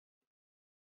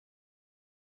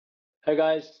Hey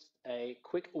guys, a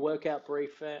quick workout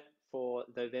brief for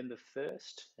November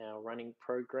 1st, our running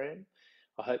program.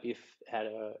 I hope you've had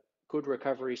a good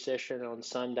recovery session on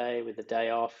Sunday with the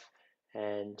day off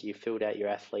and you filled out your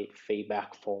athlete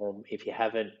feedback form. If you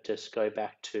haven't, just go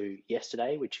back to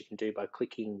yesterday, which you can do by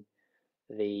clicking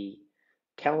the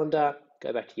calendar,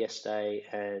 go back to yesterday,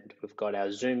 and we've got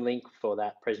our Zoom link for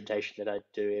that presentation that I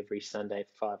do every Sunday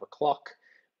at 5 o'clock.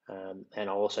 And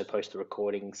I'll also post the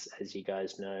recordings, as you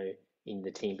guys know, in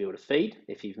the Team Builder feed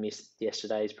if you've missed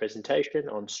yesterday's presentation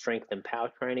on strength and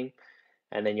power training.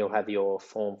 And then you'll have your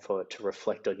form to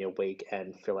reflect on your week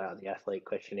and fill out the athlete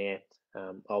questionnaire.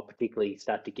 I'll particularly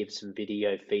start to give some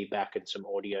video feedback and some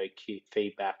audio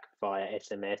feedback via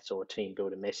SMS or Team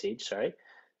Builder message, sorry,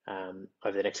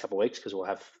 over the next couple of weeks because we'll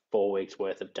have 4 weeks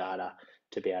worth of data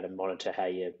to be able to monitor how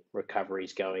your recovery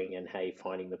is going and how you're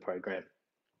finding the program.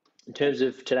 In terms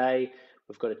of today,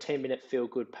 we've got a 10-minute feel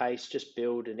good pace. Just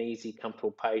build an easy,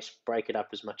 comfortable pace. Break it up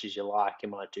as much as you like. You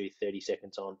might do 30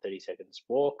 seconds on, 30 seconds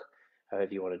walk,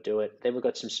 however you want to do it. Then we've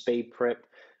got some speed prep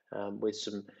with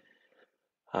some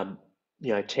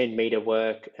 10-meter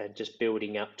work and just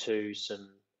building up to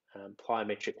some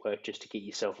plyometric work just to get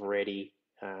yourself ready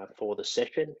for the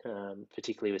session,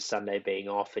 particularly with Sunday being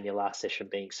off and your last session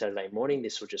being Saturday morning.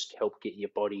 This will just help get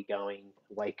your body going,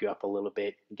 wake you up a little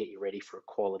bit, and get you ready for a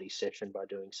quality session by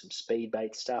doing some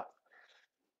speed-based stuff.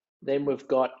 Then we've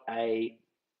got a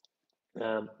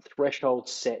threshold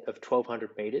set of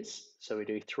 1200 meters. So we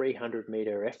do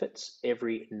 300-meter efforts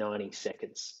every 90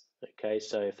 seconds. Okay,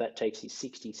 so if that takes you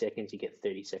 60 seconds, you get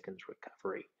 30 seconds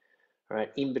recovery. All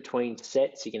right, in between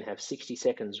sets, you can have 60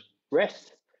 seconds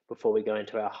rest before we go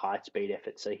into our high speed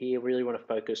efforts. So here, really want to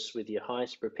focus with your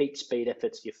highest repeat speed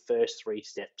efforts, your first 3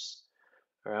 steps.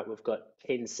 All right, we've got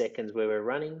 10 seconds where we're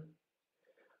running.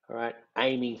 All right,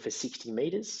 aiming for 60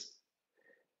 meters,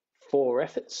 4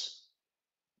 efforts,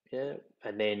 yeah,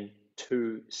 and then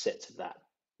 2 sets of that.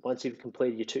 Once you've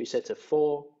completed your 2 sets of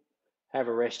 4, have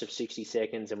a rest of 60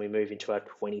 seconds, and we move into our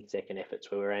 20-second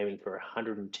efforts where we're aiming for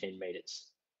 110 meters.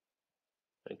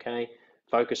 Okay,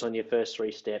 focus on your first 3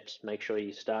 steps. Make sure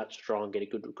you start strong, get a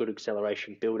good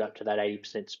acceleration, build up to that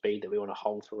 80% speed that we want to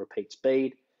hold for repeat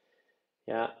speed.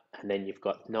 Yeah, and then you've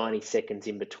got 90 seconds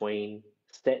in between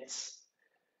sets,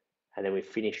 and then we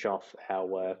finish off our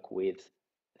work with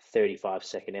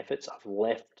 35-second efforts. I've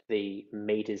left the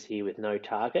meters here with no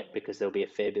target because there'll be a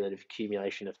fair bit of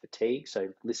accumulation of fatigue. So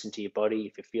listen to your body.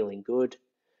 If you're feeling good,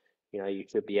 you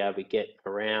should be able to get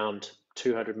around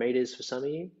 200 meters for some of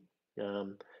you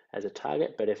as a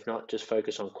target. But if not, just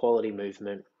focus on quality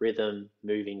movement, rhythm,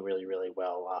 moving really, really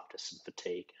well after some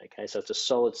fatigue. Okay, so it's a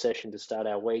solid session to start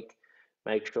our week.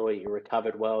 Make sure you're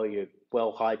recovered well, you're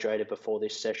well hydrated before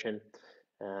this session,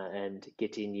 and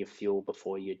get in your fuel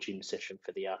before your gym session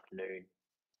for the afternoon.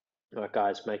 All right,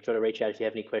 guys, make sure to reach out if you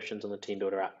have any questions on the Team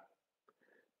Builder app.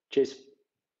 Cheers.